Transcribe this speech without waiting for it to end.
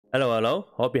Hello.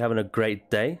 Hope you're having a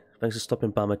great day. Thanks for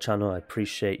stopping by my channel. I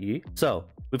appreciate you. So,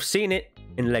 we've seen it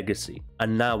in Legacy,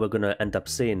 and now we're going to end up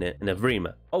seeing it in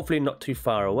Evrima. Hopefully not too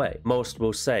far away. Most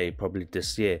will say probably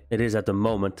this year. It is at the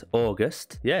moment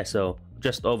August. Yeah, so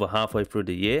just over halfway through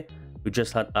the year. We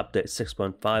just had update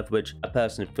 6.5, which I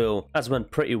personally feel has went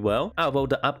pretty well. Out of all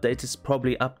the updates, it's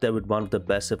probably up there with one of the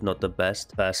best, if not the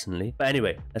best, personally. But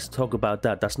anyway, let's talk about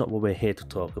that. That's not what we're here to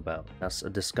talk about. That's a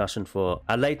discussion for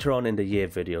a later on in the year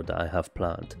video that I have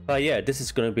planned. But yeah, this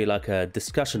is going to be like a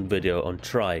discussion video on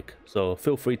Trike. So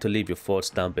feel free to leave your thoughts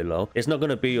down below. It's not going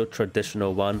to be your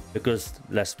traditional one because,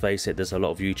 let's face it, there's a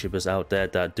lot of YouTubers out there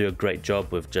that do a great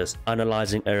job with just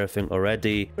analyzing everything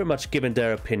already, pretty much giving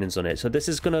their opinions on it. So this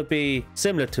is going to be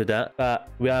similar to that, but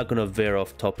we are going to veer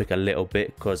off topic a little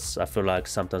bit because I feel like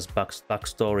sometimes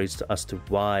backstories as to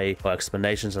why or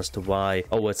explanations as to why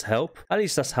always help. At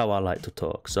least that's how I like to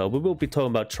talk. So we will be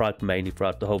talking about Trike mainly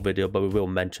throughout the whole video, but we will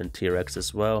mention T-Rex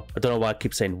as well. I don't know why I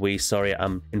keep saying we. Sorry,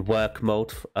 I'm in work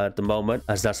mode at the moment,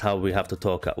 as that's how we have to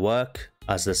talk at work,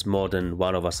 as there's more than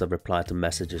one of us have replied to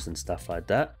messages and stuff like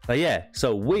that. But yeah,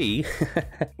 so we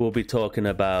will be talking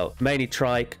about mainly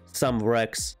Trike, some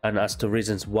Rex, and as to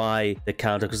reasons why they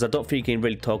counter, because I don't think you can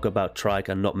really talk about Trike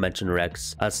and not mention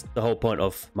Rex, as the whole point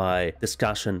of my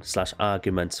discussion /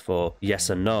 arguments for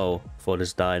yes and no for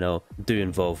this dino do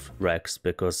involve Rex,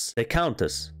 because they count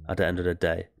us at the end of the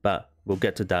day. But we'll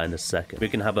get to that in a second. We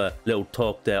can have a little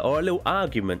talk there, or a little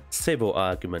argument, civil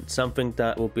argument, something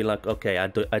that will be like, okay,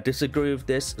 I disagree with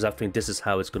this because I think this is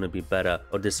how it's going to be better,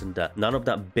 or this and that. None of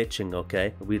that bitching,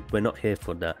 okay? We're not here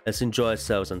for that. Let's enjoy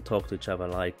ourselves and talk to each other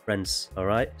like friends, all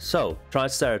right? So,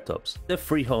 Triceratops, the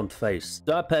three-horned face.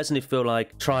 So I personally feel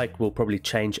like Trike will probably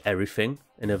change everything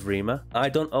in Evrima. I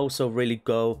don't also really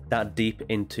go that deep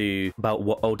into about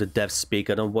what all the devs speak.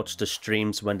 I don't watch the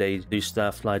streams when they do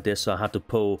stuff like this, so I have to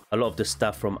pull a lot of the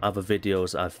stuff from other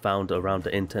videos I've found around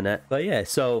the internet. But yeah,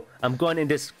 so I'm going in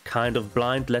this kind of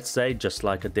blind, let's say, just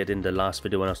like I did in the last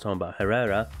video when I was talking about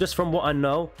Herrera. Just from what I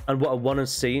know and what I want to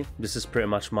see, this is pretty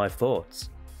much my thoughts.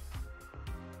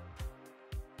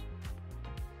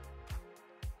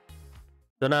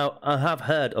 So now, I have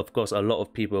heard, of course, a lot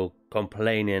of people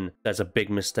complaining there's a big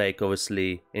mistake,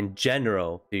 obviously, in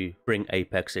general, to bring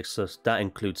Apexes. So that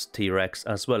includes T-Rex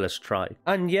as well as Trike.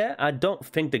 And yeah, I don't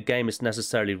think the game is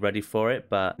necessarily ready for it,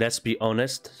 but let's be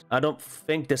honest, I don't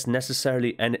think there's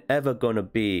necessarily ever going to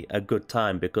be a good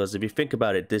time, because if you think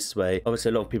about it this way,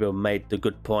 obviously a lot of people made the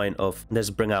good point of let's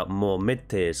bring out more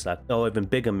mid-tiers, like, or even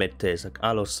bigger mid-tiers, like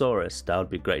Allosaurus. That would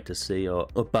be great to see, or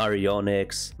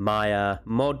Baryonyx, Maya.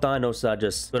 More dinos are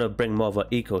just going to bring more of an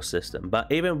ecosystem. But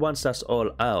even once that's all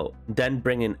out, then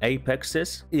bringing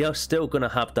Apexes, you're still gonna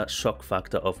have that shock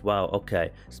factor of wow,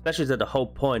 okay, especially that the whole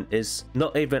point is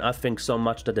not even, I think, so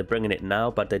much that they're bringing it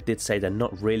now, but they did say they're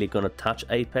not really gonna touch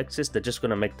Apexes. They're just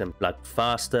gonna make them like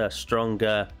faster,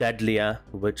 stronger, deadlier,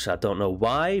 which I don't know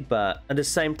why, but at the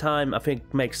same time I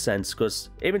think makes sense,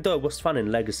 because even though it was fun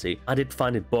in Legacy, I did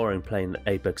find it boring playing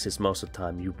Apexes most of the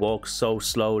time. You walk so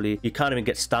slowly, you can't even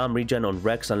get stam regen on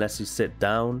Rex unless you sit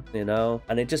down, you know,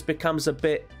 and it just becomes a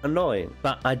bit annoying.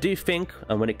 But I do think,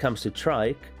 and when it comes to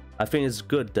Trike, I think it's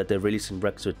good that they're releasing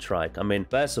Rex with Trike. I mean,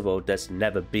 first of all, there's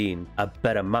never been a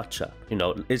better matchup. You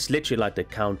know, it's literally like the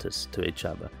counters to each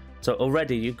other. So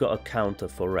already you've got a counter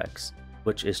for Rex,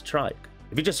 which is Trike.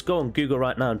 If you just go on Google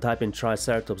right now and type in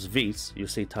Triceratops Thoughts, you'll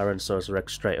see Tyrannosaurus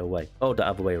Rex straight away. Or the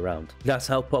other way around. That's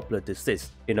how popular this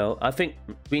is. You know, I think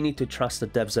we need to trust the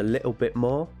devs a little bit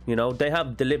more. You know, they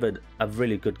have delivered a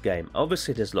really good game.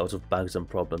 Obviously, there's lots of bugs and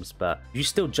problems, but you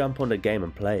still jump on the game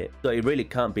and play it. So it really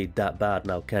can't be that bad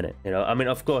now, can it? You know, I mean,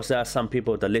 of course, there are some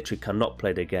people that literally cannot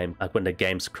play the game. Like when the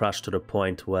game's crashed to the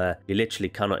point where you literally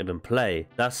cannot even play.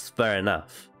 That's fair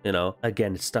enough. You know,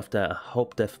 again, it's stuff that I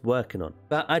hope they're working on.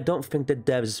 But I don't think the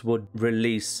devs would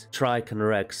release Trike and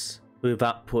Rex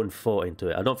without putting thought into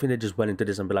it. I don't think they just went into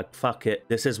this and be like, fuck it,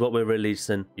 this is what we're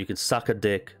releasing. You can suck a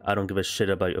dick. I don't give a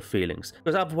shit about your feelings.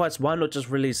 Because otherwise, why not just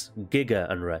release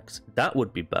Giga and Rex? That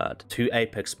would be bad. Two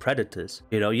apex predators.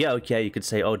 You know, yeah, okay, you could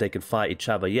say, oh, they can fight each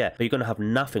other. Yeah, but you're going to have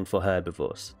nothing for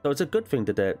herbivores. So it's a good thing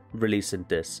that they're releasing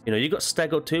this. You know, you got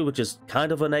Stego 2, which is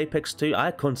kind of an apex too. I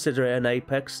consider it an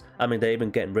apex. I mean, they're even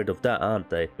getting rid of that,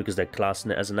 aren't they? Because they're classing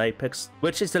it as an apex,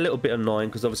 which is a little bit annoying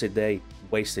because obviously they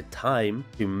wasted time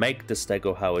to make the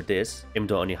Stego how it is, even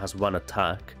though it only has one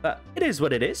attack. But it is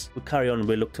what it is. We'll carry on and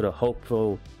we'll look to the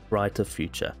hopeful, brighter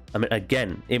future. I mean,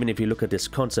 again, even if you look at this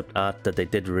concept art that they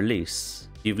did release,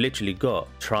 you've literally got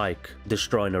Trike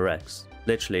destroying a Rex.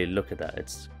 Literally, look at that.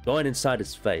 It's going inside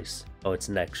its face. or its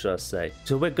neck, should I say.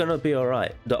 So we're gonna be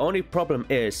alright. The only problem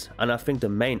is, and I think the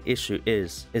main issue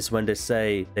is when they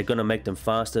say they're gonna make them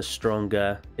faster,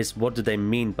 stronger, is what do they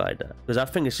mean by that? Because I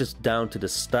think it's just down to the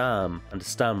stam and the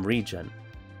stam regen,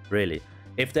 really.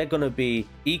 If they're gonna be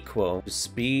equal to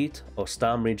speed or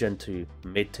stam regen to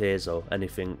mid tiers or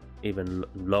anything even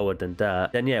lower than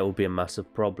that, then yeah, it will be a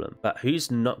massive problem. But who's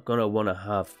not gonna wanna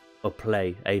have or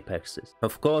play Apexes?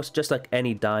 Of course, just like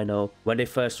any dino, when they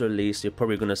first release, you're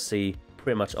probably gonna see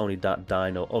pretty much only that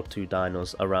dino or 2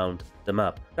 dinos around the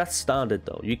map. That's standard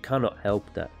though, you cannot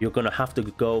help that. You're gonna have to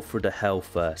go through the hell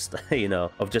first, you know,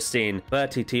 of just seeing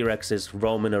 30 T-Rexes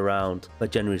roaming around.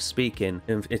 But generally speaking,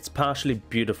 it's partially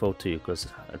beautiful too, because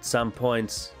at some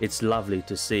points it's lovely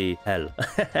to see hell,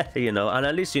 you know, and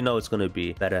at least you know it's gonna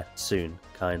be better soon,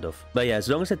 kind of. But yeah, as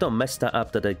long as they don't mess that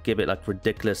up, that they give it like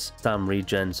ridiculous stam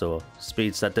regens or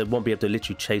speeds that they won't be able to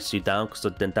literally chase you down, because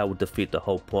then that would defeat the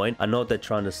whole point. I know they're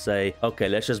trying to say, okay,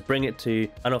 let's just bring it to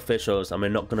unofficials and we're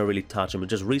not gonna really touch them. We're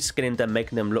just reskinning them,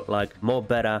 making them look like more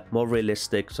better, more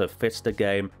realistic, so it fits the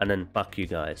game, and then fuck you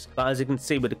guys. But as you can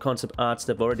see with the concept arts,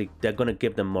 they're gonna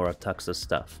give them more attacks and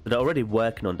stuff. But they're already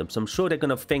working on them, so I'm sure they're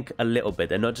gonna think a little bit.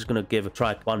 They're not just gonna give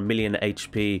Trike 1 million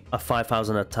HP, a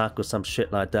 5,000 attack or some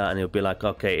shit like that, and it'll be like,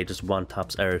 okay, it just one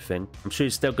taps everything. I'm sure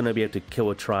you're still gonna be able to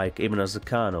kill a Trike even as a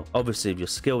Carnal. Obviously, if you're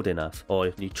skilled enough or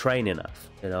if you train enough,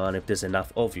 you know, and if there's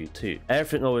enough of you too.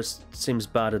 Everything always seems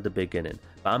bad at the beginning,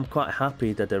 but I'm quite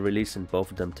happy that they're releasing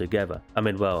both of them together. I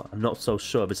mean, well, I'm not so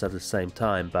sure if it's at the same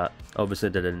time, but obviously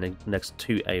they're the next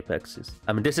 2 Apexes.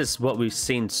 I mean, this is what we've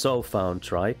seen so far on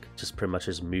Trike, just pretty much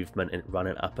his movement and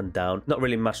running up and down. Not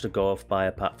really much to go off by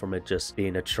apart from it just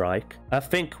being a Trike. I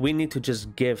think we need to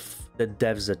just give the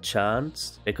devs a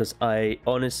chance, because I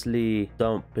honestly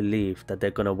don't believe that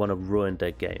they're gonna want to ruin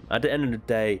their game. At the end of the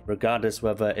day, regardless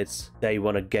whether it's they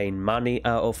want to gain money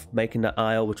out of making the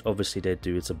isle, which obviously they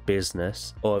do, it's a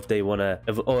business, or if they want to,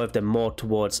 or if they're more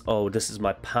towards, oh, this is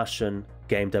my passion,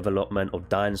 game development or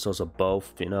dinosaurs or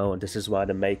both, you know, and this is why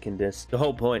they're making this. The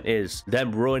whole point is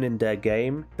them ruining their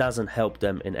game doesn't help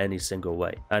them in any single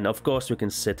way. And of course we can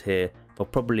sit here for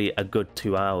probably a good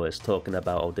 2 hours talking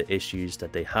about all the issues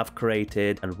that they have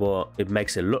created and what it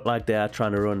makes it look like they are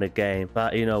trying to ruin the game.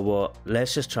 But you know what,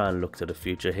 let's just try and look to the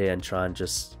future here and try and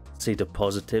just see the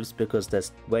positives, because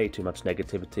there's way too much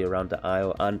negativity around the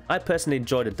isle. And I personally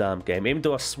enjoy the damn game, even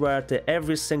though I swear at it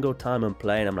every single time I'm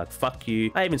playing. I'm like, fuck you.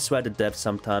 I even swear to devs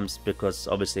sometimes, because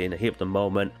obviously in the heat of the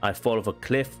moment I fall off a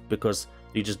cliff because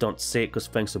you just don't see it because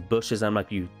thanks to bushes. I'm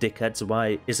like, you dickheads,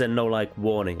 why is there no like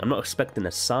warning? I'm not expecting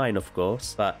a sign, of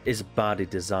course, but it's badly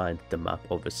designed, the map,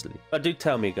 obviously. But do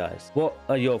tell me, guys, what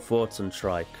are your thoughts on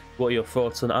Trike? What are your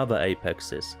thoughts on other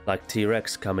Apexes, like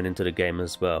T-Rex coming into the game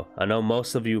as well? I know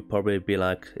most of you probably be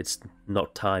like, it's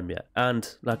not time yet. And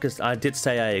like I did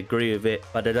say, I agree with it,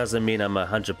 but it doesn't mean I'm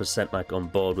 100% like on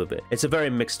board with it. It's a very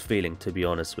mixed feeling, to be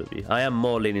honest with you. I am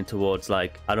more leaning towards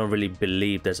like, I don't really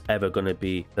believe there's ever going to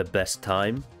be the best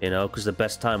time, you know, because the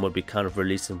best time would be kind of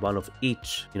releasing one of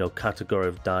each, you know, category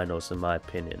of dinos, in my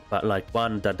opinion. But like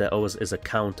one that there always is a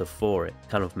counter for it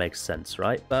kind of makes sense,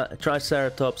 right? But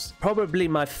Triceratops, probably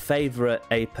my favorite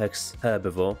Apex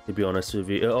herbivore, to be honest with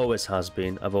you. It always has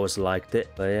been. I've always liked it.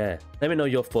 But yeah, let me know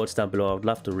your thoughts down below. I'd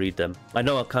love to read them. I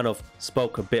know I kind of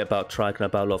spoke a bit about Trike and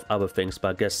about a lot of other things, but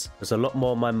I guess there's a lot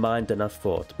more on my mind than I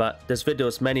thought. But there's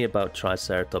videos many about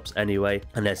Triceratops anyway,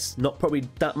 and there's not probably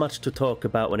that much to talk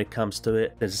about when it comes to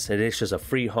it. It is just a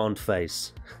 3-horned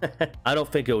face. I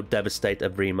don't think it will devastate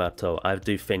Evrima at all. I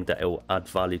do think that it will add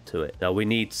value to it. Now we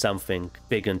need something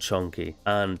big and chunky,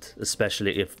 and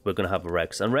especially if we're going to have a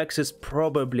Rex. And Rex is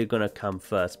probably going to come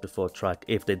first before Trike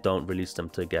if they don't release them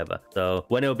together. So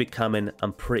when it will be coming,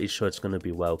 I'm pretty sure it's going to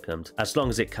be welcomed, as long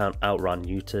as it can't outrun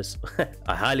Utis.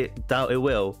 I highly doubt it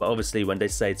will, but obviously when they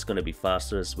say it's going to be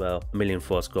faster as well, a million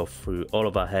thoughts go through all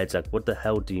of our heads like, what the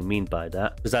hell do you mean by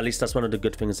that? Because at least that's one of the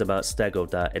good things about Stego,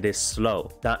 that it is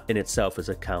slow. That in itself is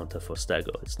a counter for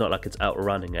Stego. It's not like it's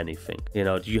outrunning anything. You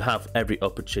know, you have every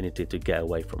opportunity to get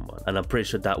away from one, and I'm pretty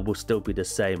sure that will still be the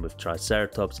same with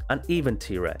Triceratops and even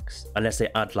T-Rex, unless they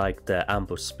add like the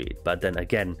ambush speed. But then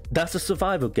again, that's a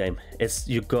survival game. It's,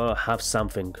 you gotta have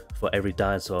something for every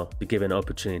dinosaur to give an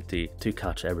opportunity to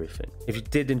catch everything. If you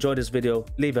did enjoy this video,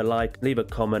 leave a like, leave a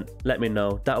comment, let me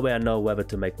know. That way I know whether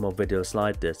to make more videos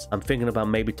like this. I'm thinking about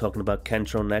maybe talking about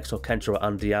Kentro next, or Kentro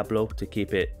and Diablo, to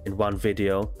keep it in one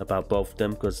video about both of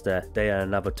them, because they are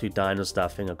another 2 dinos that I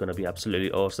think are going to be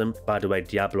absolutely awesome. By the way,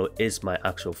 Diablo is my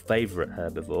actual favorite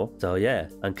herbivore. So yeah,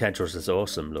 and Kentro's is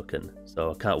awesome looking.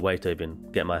 So I can't wait to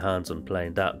even get my hands on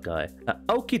playing that guy.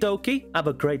 Okie dokie, have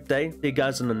a great day. See you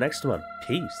guys in the next one.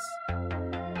 Peace.